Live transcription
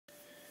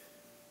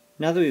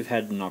Now that we've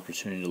had an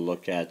opportunity to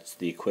look at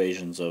the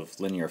equations of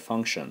linear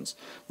functions,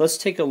 let's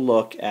take a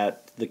look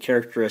at the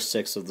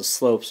characteristics of the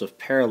slopes of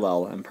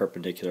parallel and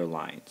perpendicular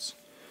lines.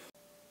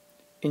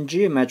 In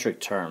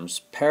geometric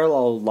terms,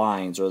 parallel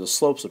lines, or the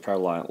slopes of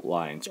parallel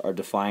lines, are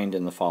defined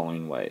in the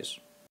following ways.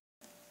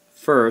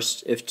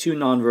 First, if two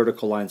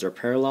non-vertical lines are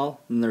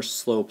parallel, then their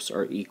slopes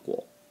are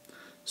equal.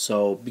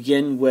 So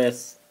begin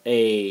with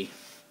a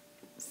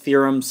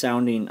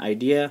theorem-sounding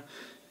idea.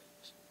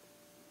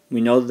 We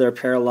know that they're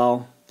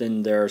parallel,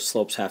 then their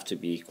slopes have to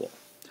be equal.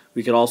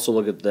 We could also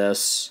look at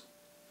this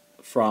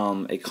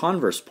from a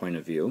converse point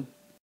of view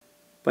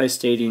by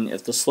stating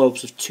if the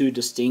slopes of two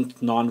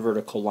distinct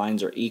non-vertical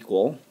lines are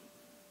equal,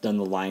 then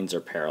the lines are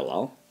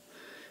parallel.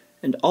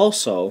 And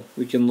also,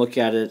 we can look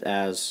at it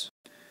as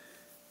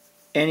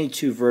any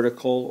two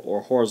vertical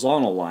or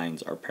horizontal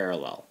lines are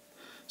parallel.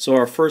 So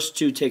our first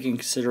two take in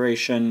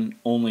consideration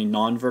only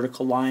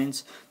non-vertical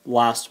lines. The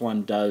last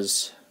one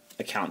does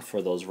account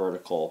for those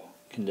vertical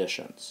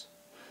conditions.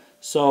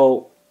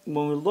 So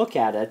when we look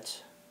at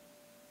it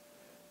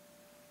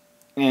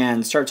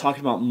and start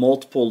talking about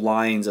multiple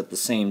lines at the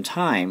same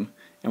time,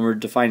 and we're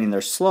defining their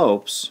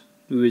slopes,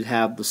 we would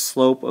have the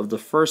slope of the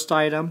first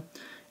item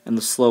and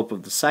the slope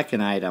of the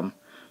second item,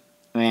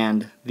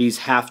 and these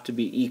have to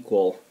be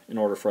equal in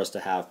order for us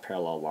to have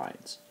parallel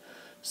lines.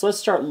 So let's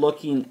start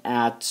looking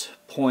at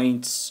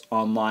points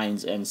on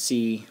lines and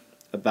see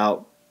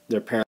about their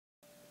parallel.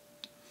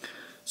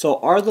 So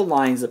are the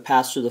lines that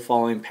pass through the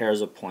following pairs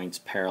of points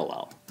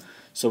parallel?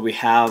 So we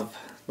have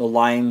the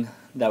line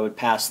that would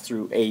pass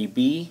through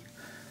AB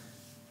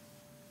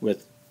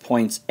with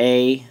points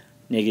A,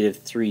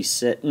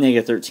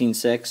 -13,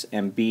 6,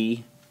 and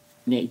B,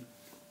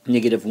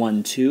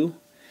 -1, 2,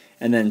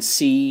 and then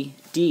C,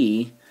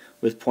 D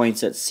with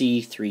points at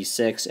C, 3,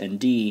 6, and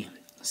D,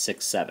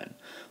 6, 7.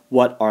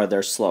 What are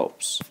their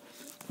slopes?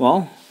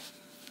 Well,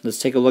 let's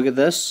take a look at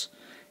this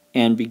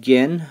and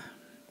begin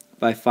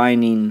by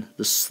finding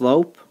the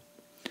slope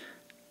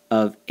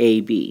of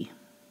AB.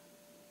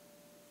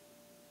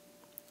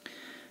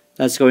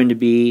 That's going to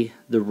be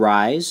the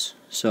rise.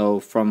 So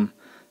from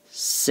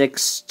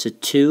 6 to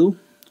 2,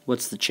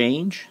 what's the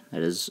change?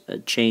 That is a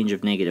change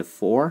of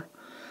 -4.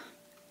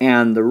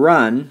 And the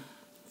run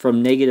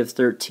from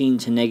 -13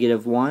 to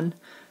 -1,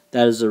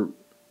 that is a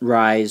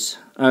rise,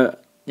 a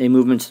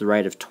movement to the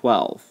right of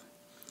 12.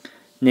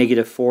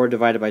 -4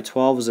 divided by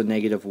 12 is a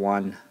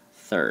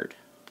 -1/3.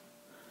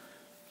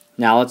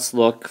 Now let's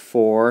look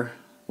for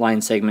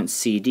line segment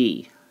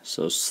CD.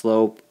 So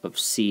slope of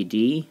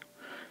CD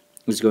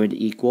is going to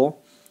equal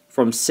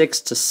from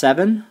 6 to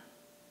 7,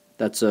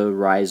 that's a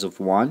rise of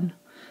 1.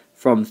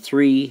 From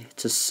 3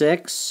 to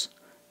 6,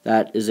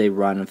 that is a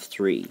run of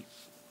 3.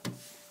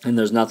 And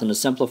there's nothing to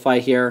simplify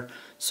here,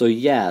 so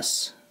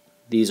yes,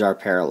 these are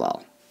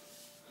parallel.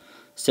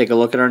 Let's take a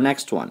look at our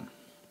next one.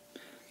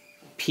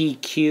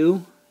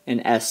 PQ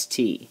and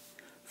ST.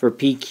 For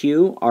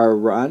PQ, our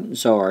run,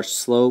 so our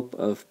slope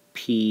of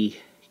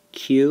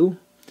PQ,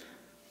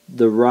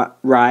 the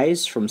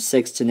rise from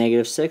 6 to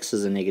 -6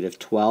 is a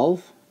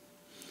 -12.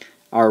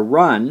 Our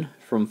run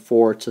from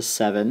 4 to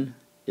 7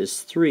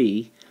 is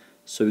 3,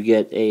 so we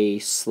get a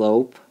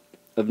slope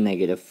of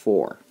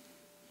 -4.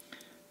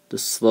 The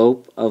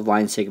slope of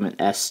line segment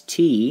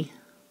ST,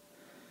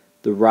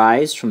 the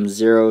rise from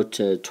 0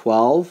 to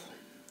 12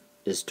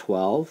 is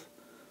 12.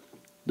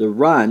 The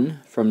run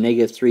from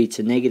 -3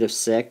 to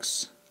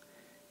 -6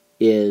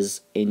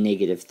 is a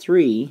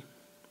 -3.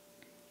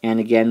 And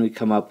again, we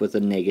come up with a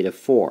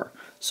 -4.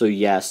 So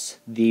yes,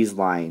 these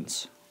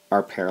lines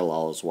are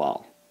parallel as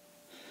well.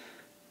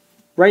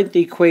 Write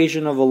the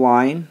equation of a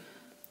line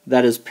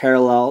that is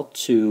parallel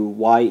to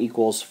y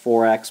equals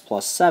 4x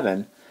plus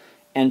 7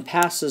 and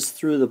passes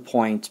through the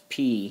point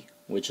P,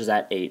 which is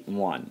at 8 and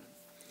 1.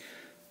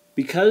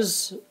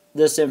 Because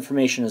this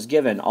information is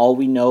given, all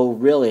we know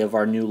really of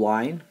our new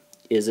line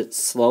is its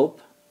slope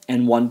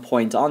and one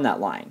point on that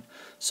line.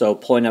 So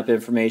pulling up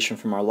information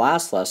from our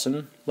last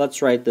lesson,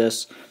 let's write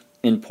this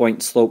in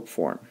point slope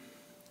form.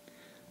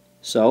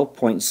 So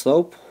point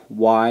slope,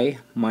 y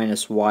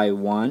minus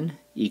y1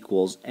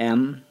 equals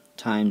m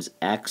times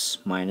x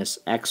minus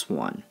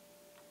x1.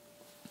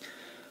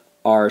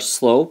 Our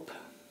slope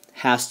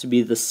has to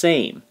be the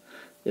same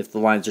if the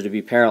lines are to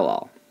be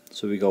parallel.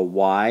 So we go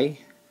y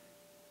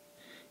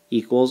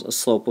equals a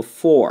slope of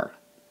 4.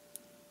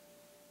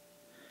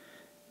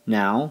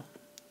 Now,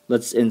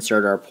 let's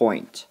insert our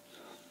point.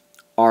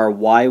 Our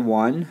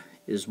y1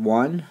 is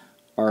 1,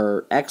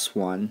 our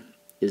x1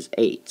 is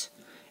 8.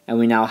 And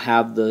we now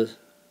have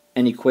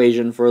an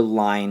equation for a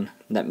line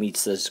that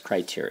meets this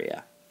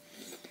criteria.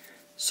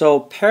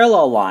 So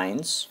parallel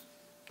lines,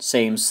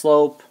 same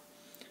slope,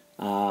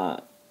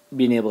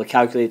 being able to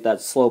calculate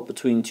that slope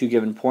between two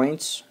given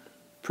points,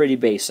 pretty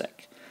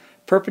basic.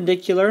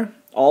 Perpendicular,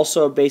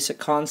 also a basic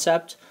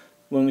concept.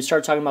 When we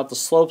start talking about the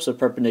slopes of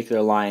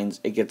perpendicular lines,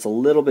 it gets a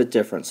little bit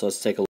different. So let's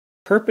take a look.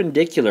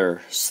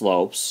 Perpendicular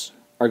slopes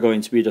are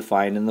going to be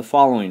defined in the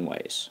following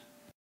ways.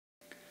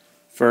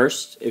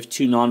 First, if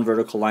two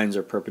non-vertical lines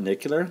are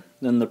perpendicular,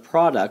 then the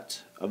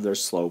product of their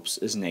slopes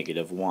is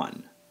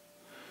 -1.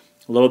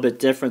 A little bit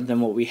different than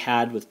what we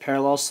had with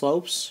parallel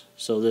slopes,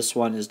 so this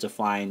one is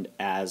defined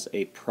as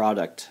a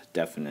product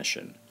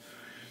definition.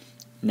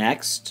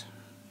 Next,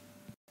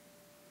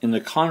 in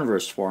the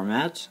converse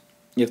format,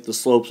 if the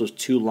slopes of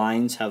two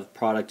lines have a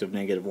product of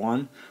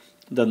 -1,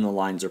 then the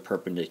lines are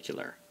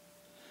perpendicular.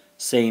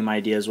 Same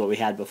idea as what we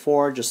had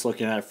before, just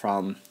looking at it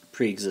from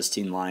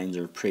pre-existing lines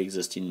or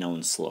pre-existing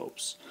known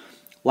slopes.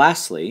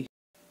 Lastly,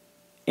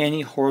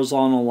 any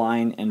horizontal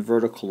line and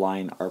vertical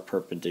line are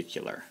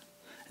perpendicular.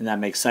 And that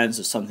makes sense.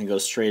 If something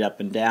goes straight up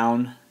and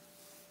down,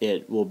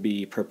 it will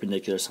be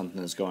perpendicular to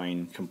something that's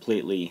going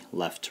completely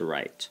left to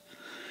right.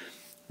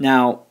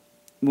 Now,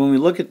 when we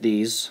look at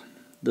these,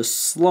 the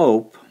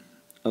slope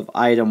of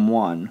item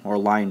 1 or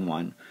line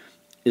 1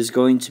 is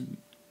going to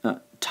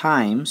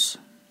times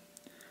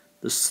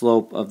the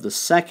slope of the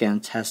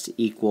second has to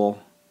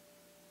equal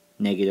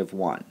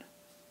 -1.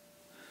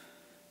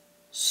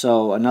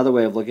 So another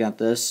way of looking at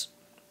this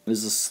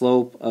is the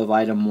slope of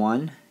item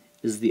 1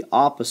 is the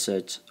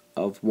opposite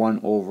of 1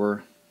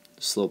 over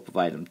the slope of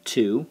item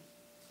 2.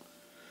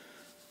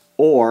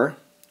 Or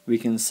we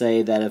can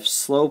say that if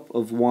slope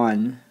of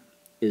 1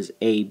 is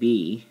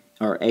AB,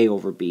 or A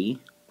over B,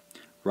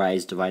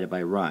 rise divided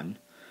by run,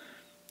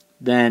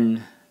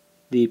 then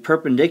the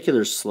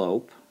perpendicular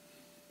slope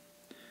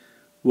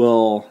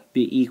will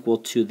be equal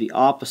to the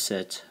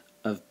opposite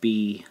of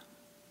B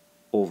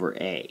over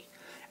A.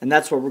 And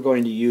that's what we're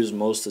going to use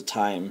most of the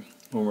time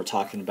when we're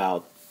talking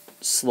about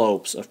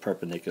slopes of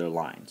perpendicular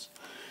lines.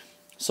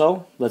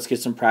 So let's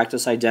get some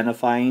practice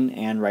identifying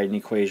and writing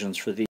equations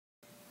for these.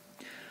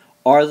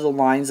 Are the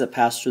lines that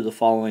pass through the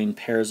following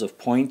pairs of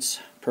points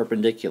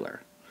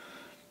perpendicular?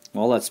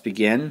 Well, let's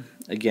begin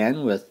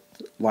again with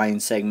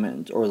line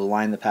segment, or the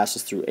line that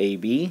passes through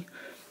AB.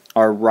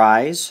 Our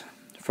rise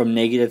from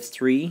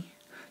 -3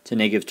 to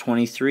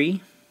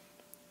 -23,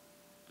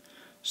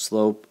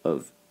 slope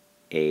of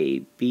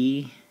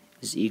AB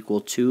is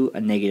equal to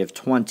a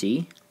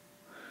 -20,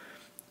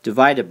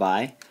 divided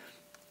by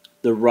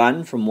the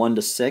run from 1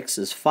 to 6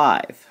 is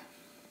 5.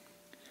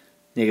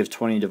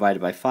 -20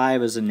 divided by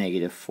 5 is a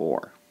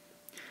 -4.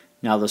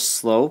 Now the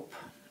slope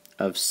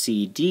of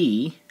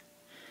CD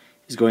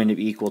is going to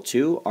be equal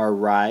to our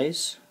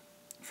rise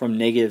from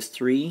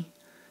 -3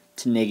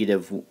 to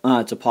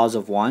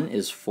 +1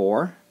 is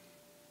 4,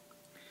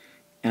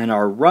 and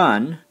our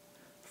run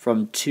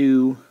from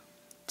 2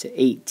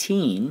 to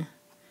 18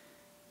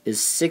 is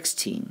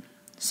 16.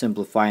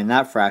 Simplifying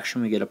that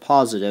fraction, we get a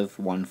positive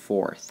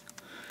 1/4.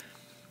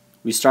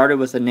 We started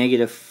with a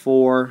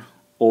 -4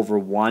 over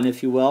 1,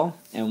 if you will,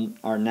 and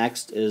our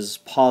next is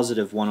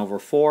positive 1 over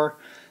 4.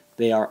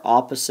 They are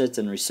opposites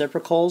and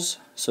reciprocals,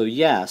 so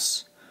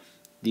yes,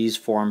 these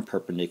form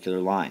perpendicular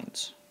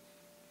lines.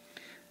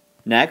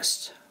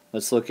 Next,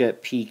 let's look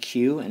at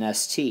PQ and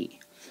ST.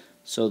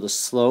 So the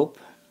slope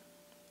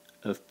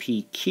of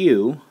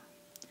PQ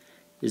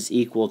is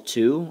equal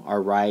to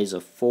our rise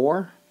of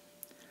 4,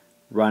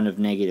 run of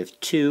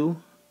 -2.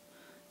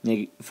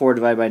 4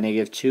 divided by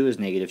 -2 is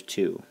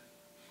 -2.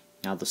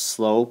 Now the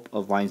slope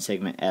of line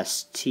segment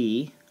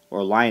ST,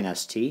 or line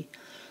ST,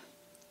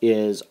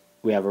 is,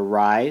 we have a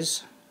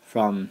rise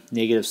from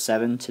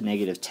 -7 to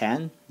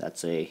 -10.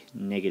 That's a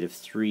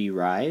 -3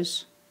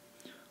 rise,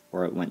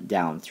 or it went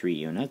down 3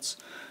 units.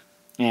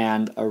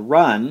 And a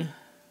run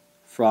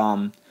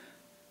from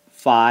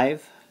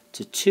 5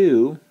 to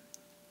 2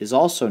 is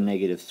also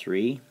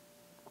 -3,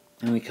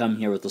 and we come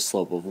here with a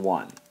slope of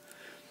 1.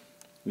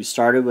 We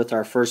started with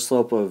our first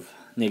slope of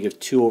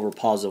 -2 over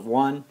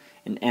 +1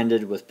 and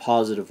ended with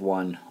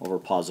 +1 over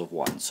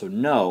 +1. So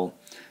no,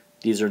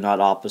 these are not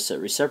opposite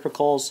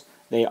reciprocals.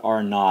 They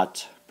are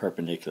not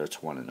perpendicular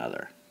to one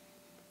another.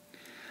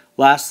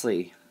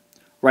 Lastly,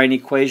 write an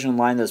equation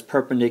line that is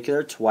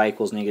perpendicular to y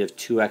equals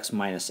 -2x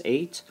minus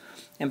 8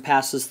 and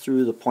passes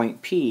through the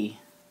point P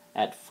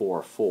at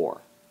 4,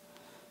 4.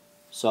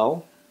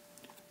 So,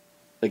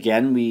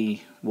 again,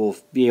 we will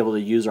be able to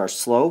use our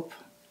slope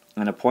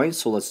and a point,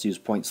 so let's use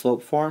point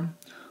slope form.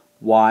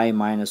 Y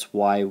minus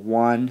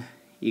y1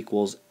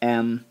 equals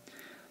m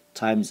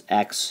times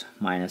x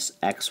minus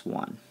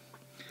x1.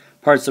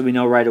 Parts that we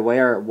know right away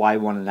are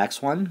y1 and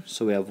x1,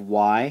 so we have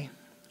y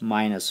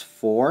minus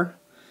 4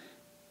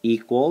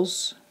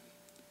 equals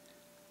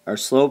our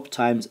slope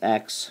times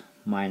x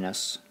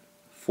minus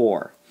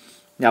 4.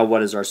 Now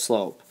what is our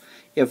slope?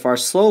 If our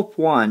slope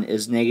 1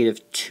 is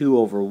 -2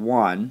 over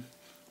 1,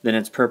 then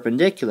its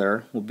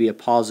perpendicular will be a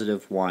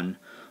positive 1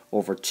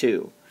 over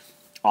 2.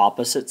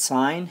 Opposite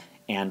sign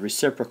and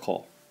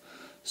reciprocal.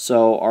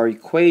 So our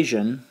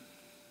equation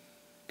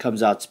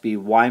comes out to be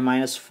y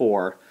minus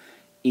 4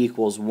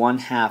 equals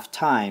 1/2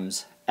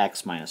 times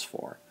x minus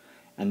 4.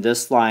 And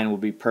this line will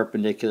be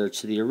perpendicular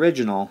to the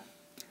original,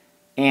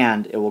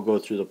 and it will go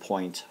through the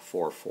point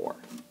 4, 4.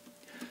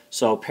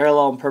 So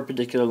parallel and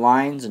perpendicular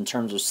lines in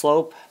terms of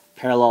slope,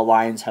 parallel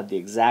lines have the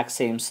exact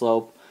same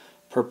slope,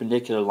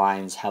 perpendicular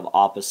lines have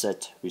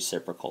opposite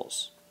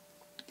reciprocals.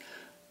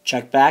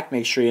 Check back,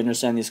 make sure you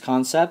understand these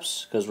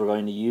concepts because we're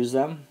going to use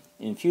them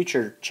in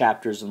future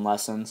chapters and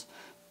lessons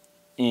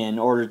in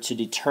order to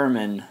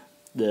determine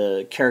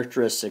the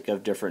characteristic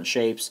of different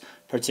shapes,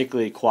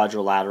 particularly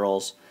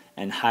quadrilaterals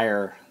and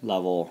higher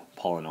level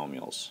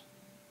polynomials.